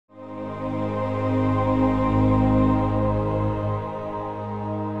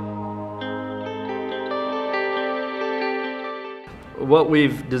what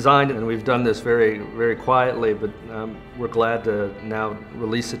we've designed, and we've done this very, very quietly, but we're glad to now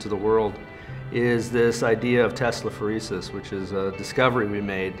release it to the world, is this idea of Teslaphoresis, which is a discovery we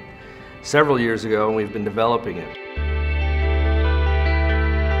made several years ago, and we've been developing it.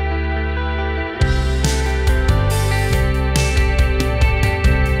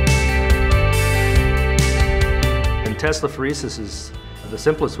 And Teslaphoresis is, the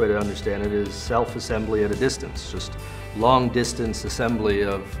simplest way to understand it is self-assembly at a distance, just long-distance assembly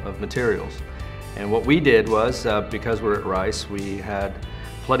of materials. And what we did was, because we're at Rice, we had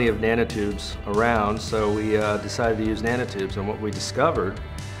plenty of nanotubes around, so we decided to use nanotubes. And what we discovered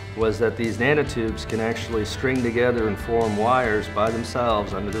was that these nanotubes can actually string together and form wires by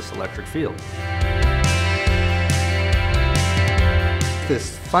themselves under this electric field.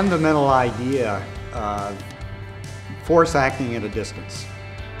 This fundamental idea of force acting at a distance,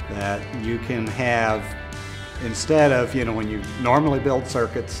 that you can have, instead of, when you normally build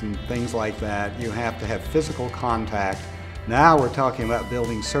circuits and things like that, you have to have physical contact. Now we're talking about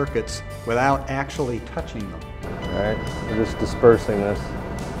building circuits without actually touching them. All right, we're just dispersing this.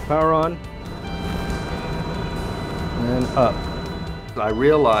 Power on, and up. I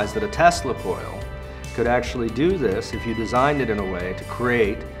realized that a Tesla coil could actually do this if you designed it in a way to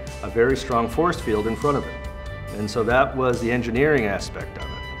create a very strong force field in front of it. And so that was the engineering aspect of it.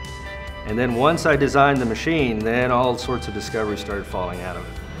 And then once I designed the machine, then all sorts of discoveries started falling out of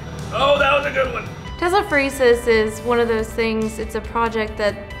it. Oh, that was a good one! Teslaphoresis is one of those things, it's a project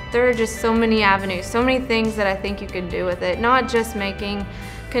that there are just so many avenues, so many things that I think you could do with it. Not just making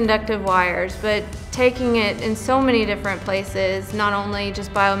conductive wires, but taking it in so many different places, not only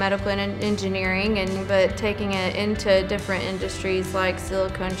just biomedical and engineering, but taking it into different industries like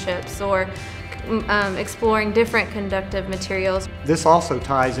silicone chips or exploring different conductive materials. This also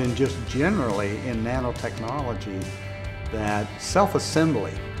ties in just generally in nanotechnology that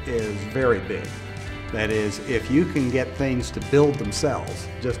self-assembly is very big. That is, if you can get things to build themselves,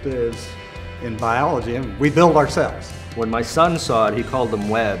 just as in biology, we build ourselves. When my son saw it, he called them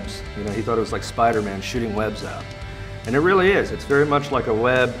webs. He thought it was like Spider-Man shooting webs out. And it really is. It's very much like a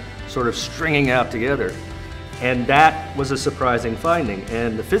web sort of stringing out together. And that was a surprising finding.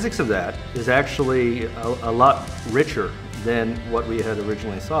 And the physics of that is actually a lot richer than what we had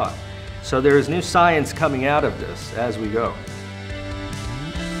originally thought. So there is new science coming out of this as we go.